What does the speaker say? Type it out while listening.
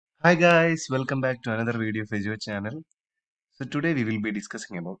Hi guys, welcome back to another video of your channel. So today we will be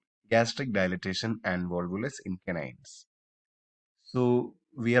discussing about gastric dilatation and volvulus in canines. So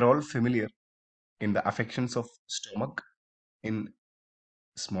we are all familiar in the affections of stomach in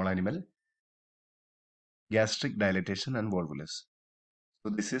small animal, gastric dilatation and volvulus.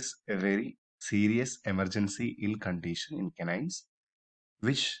 So this is a very serious emergency ill condition in canines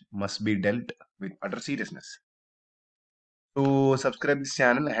which must be dealt with utter seriousness. So subscribe this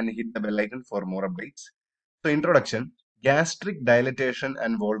channel and hit the bell icon for more updates. So introduction, gastric dilatation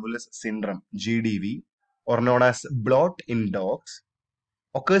and volvulus syndrome GDV or known as bloat in dogs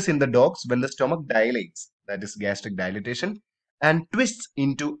occurs in the dogs when the stomach dilates, that is gastric dilatation, and twists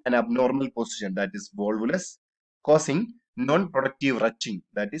into an abnormal position, that is volvulus, causing non-productive retching,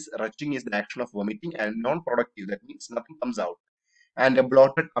 that is retching is the action of vomiting, and non-productive, that means nothing comes out, and a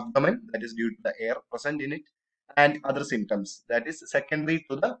bloated abdomen, that is due to the air present in it, and other symptoms, that is secondary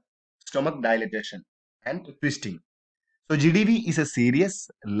to the stomach dilatation and twisting. So GDV is a serious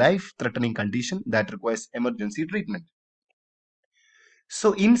life-threatening condition that requires emergency treatment.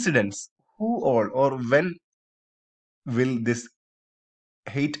 So incidents, who all or when will this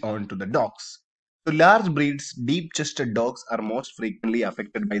hit on to the dogs? So large breeds, deep-chested dogs are most frequently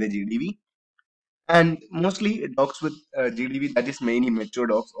affected by the GDV, and mostly dogs with GDV, that is mainly mature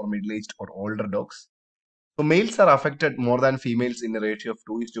dogs or middle-aged or older dogs. So males are affected more than females in a ratio of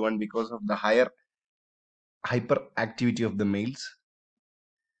 2:1 because of the higher hyperactivity of the males.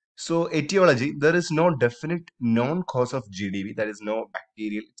 So etiology, there is no definite known cause of GDV. There is no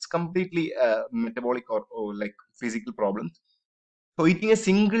bacterial. It's completely metabolic or like physical problems. So eating a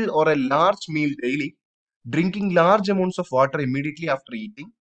single or a large meal daily, drinking large amounts of water immediately after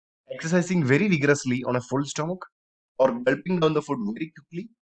eating, exercising very vigorously on a full stomach, or gulping down the food very quickly,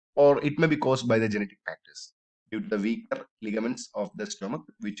 or it may be caused by the genetic factors due to the weaker ligaments of the stomach,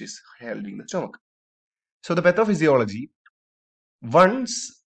 which is held in the stomach. So the pathophysiology,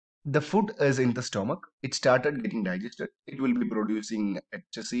 once the food is in the stomach, it started getting digested. It will be producing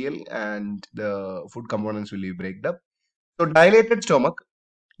HCl and the food components will be breaked up. So dilated stomach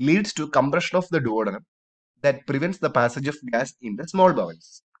leads to compression of the duodenum that prevents the passage of gas in the small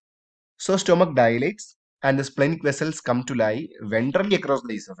bowels. So stomach dilates and the splenic vessels come to lie ventrally across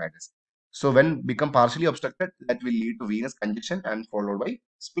the esophagus. So when become partially obstructed, that will lead to venous congestion and followed by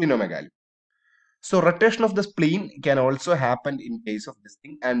splenomegaly. So rotation of the spleen can also happen in case of this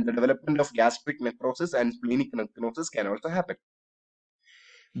thing, and the development of gastric necrosis and splenic necrosis can also happen.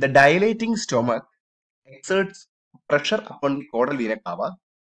 The dilating stomach exerts pressure upon the caudal vena cava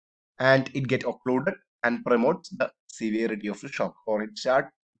and it get occluded and promotes the severity of the shock, or it starts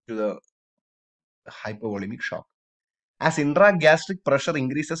to the hypovolemic shock. As intragastric pressure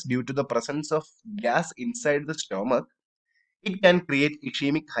increases due to the presence of gas inside the stomach, it can create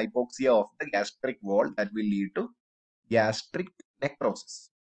ischemic hypoxia of the gastric wall that will lead to gastric necrosis.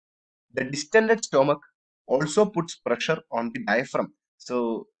 The distended stomach also puts pressure on the diaphragm.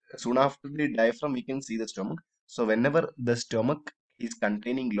 So soon after the diaphragm, we can see the stomach. So whenever the stomach is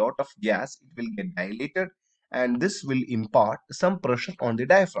containing lot of gas, it will get dilated, and this will impart some pressure on the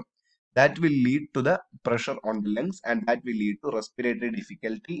diaphragm. That will lead to the pressure on the lungs, and that will lead to respiratory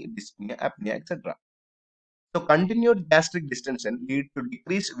difficulty, dyspnea, apnea, etc. So continued gastric distension lead to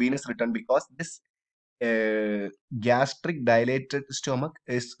decreased venous return because this gastric dilated stomach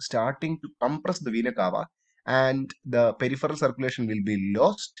is starting to compress the vena cava and the peripheral circulation will be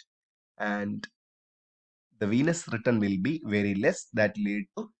lost and the venous return will be very less, that lead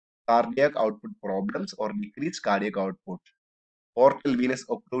to cardiac output problems or decreased cardiac output. Portal venous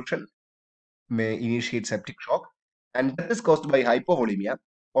occlusion may initiate septic shock, and that is caused by hypovolemia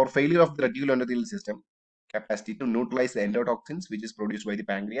or failure of the reticuloendothelial system capacity to neutralize the endotoxins which is produced by the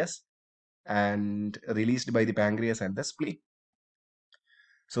pancreas and released by the pancreas and the spleen.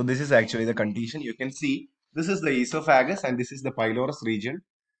 So this is actually the condition. You can see this is the esophagus and this is the pylorus region.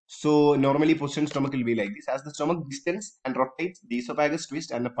 So normally position stomach will be like this. As the stomach distends and rotates, the esophagus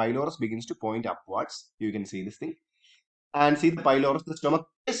twists and the pylorus begins to point upwards. You can see this thing. And see the pylorus, the stomach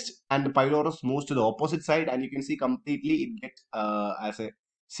twists and the pylorus moves to the opposite side, and you can see completely it gets as a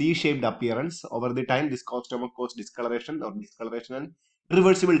C-shaped appearance. Over the time, this stomach causes discoloration and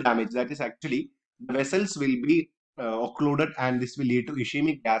irreversible damage. That is actually the vessels will be occluded and this will lead to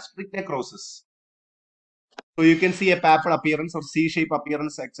ischemic gastric necrosis. So you can see a papal appearance or C-shape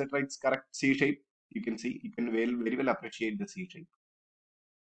appearance, etc. It's correct C-shape. You can see, you can very well appreciate the C-shape.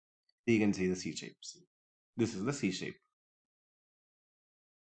 You can see the C-shape. This is the C-shape.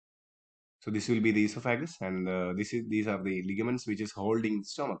 So this will be the esophagus, and these are the ligaments which is holding the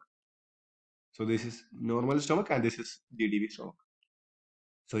stomach. So this is normal stomach, and this is GDV stomach.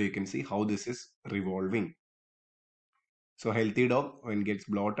 So you can see how this is revolving. So healthy dog when gets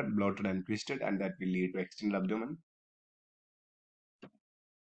bloated and twisted, and that will lead to extended abdomen.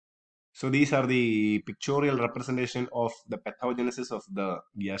 So these are the pictorial representation of the pathogenesis of the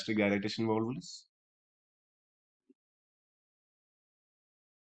gastric dilatation volvulus.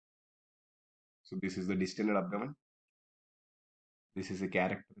 So this is the distended abdomen. This is a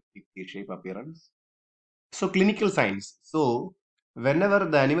characteristic T-shape appearance. So clinical signs. So whenever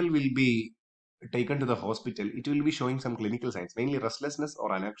the animal will be taken to the hospital, it will be showing some clinical signs, mainly restlessness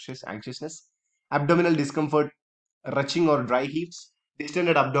or anxiousness, abdominal discomfort, retching or dry heaves,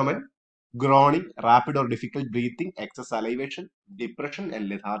 distended abdomen, groaning, rapid or difficult breathing, excess salivation, depression, and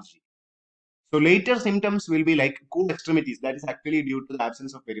lethargy. So later symptoms will be like cool extremities. That is actually due to the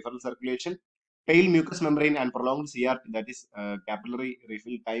absence of peripheral circulation. Pale mucous membrane and prolonged CRT, that is capillary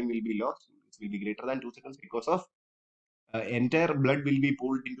refill time will be lost. It will be greater than 2 seconds because of entire blood will be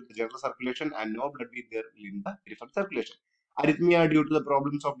pulled into the general circulation and no blood will be there in the peripheral circulation. Arrhythmia due to the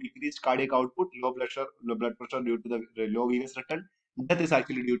problems of decreased cardiac output, low blood pressure due to the low venous return. Death is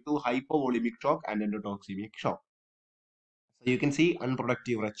actually due to hypovolemic shock and endotoxemic shock. So you can see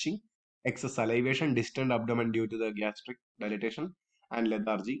unproductive retching, excess salivation, distant abdomen due to the gastric dilatation, and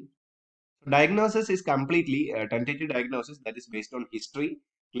lethargy. Diagnosis is completely a tentative diagnosis that is based on history,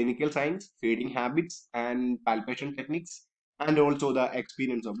 clinical signs, feeding habits, and palpation techniques, and also the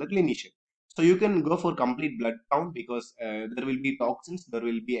experience of the clinician. So you can go for complete blood count because there will be toxins, there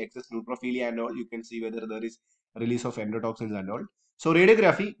will be excess neutrophilia and all. You can see whether there is release of endotoxins and all. So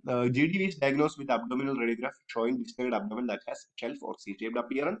radiography, GDV is diagnosed with abdominal radiograph showing distended abdomen that has shelf or C-shaped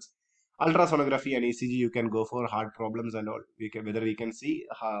appearance. Ultrasonography and ECG, you can go for heart problems and all. Whether we can see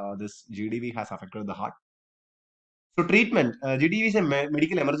this GDV has affected the heart. So treatment, GDV is a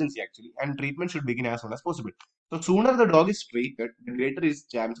medical emergency actually, and treatment should begin as soon as possible. So sooner the dog is treated, the greater is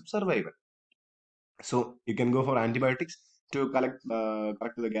chance of survival. So you can go for antibiotics to correct the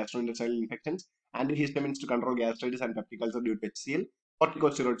gastrointestinal infections, antihistamines to control gastritis and peptic ulcer due to HCl,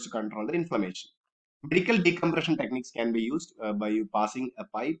 corticosteroids to control the inflammation. Medical decompression techniques can be used by you passing a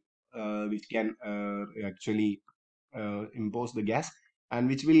pipe which can actually impose the gas and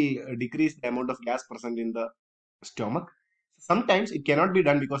which will decrease the amount of gas present in the stomach. Sometimes it cannot be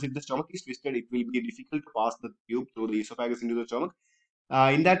done because if the stomach is twisted, it will be difficult to pass the tube through the esophagus into the stomach.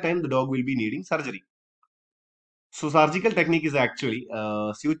 In that time, the dog will be needing surgery. So surgical technique is actually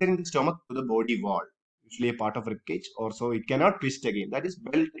suturing the stomach to the body wall, usually a part of ribcage, or so it cannot twist again. That is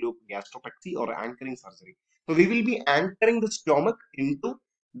belt loop gastropexy or anchoring surgery. So we will be anchoring the stomach into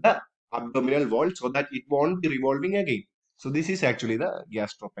the abdominal wall so that it won't be revolving again. So this is actually the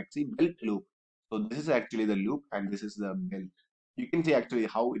gastropexy belt loop. So this is actually the loop and this is the belt. You can see actually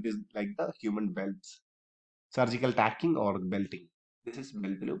how it is like the human belts. Surgical tacking or belting. This is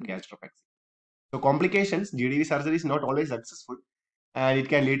belt loop gastropexy. So complications, GDV surgery is not always successful and it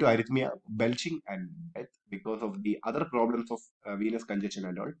can lead to arrhythmia, belching and death because of the other problems of venous congestion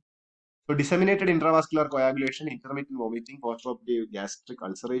and all. So disseminated intravascular coagulation, intermittent vomiting, postoperative gastric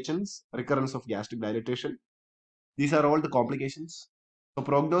ulcerations, recurrence of gastric dilatation. These are all the complications. So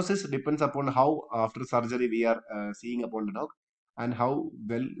prognosis depends upon how after surgery we are seeing upon the dog and how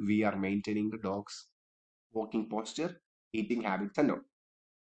well we are maintaining the dog's walking posture, eating habits and all.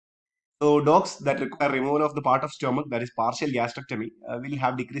 So dogs that require removal of the part of stomach, that is partial gastrectomy, will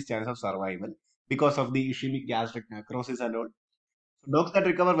have decreased chance of survival because of the ischemic gastric necrosis and all. So dogs that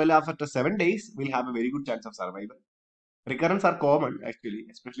recover well after 7 days will have a very good chance of survival. Recurrence are common actually,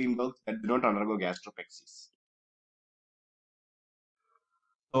 especially in dogs that do not undergo gastropexis.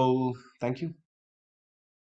 So thank you.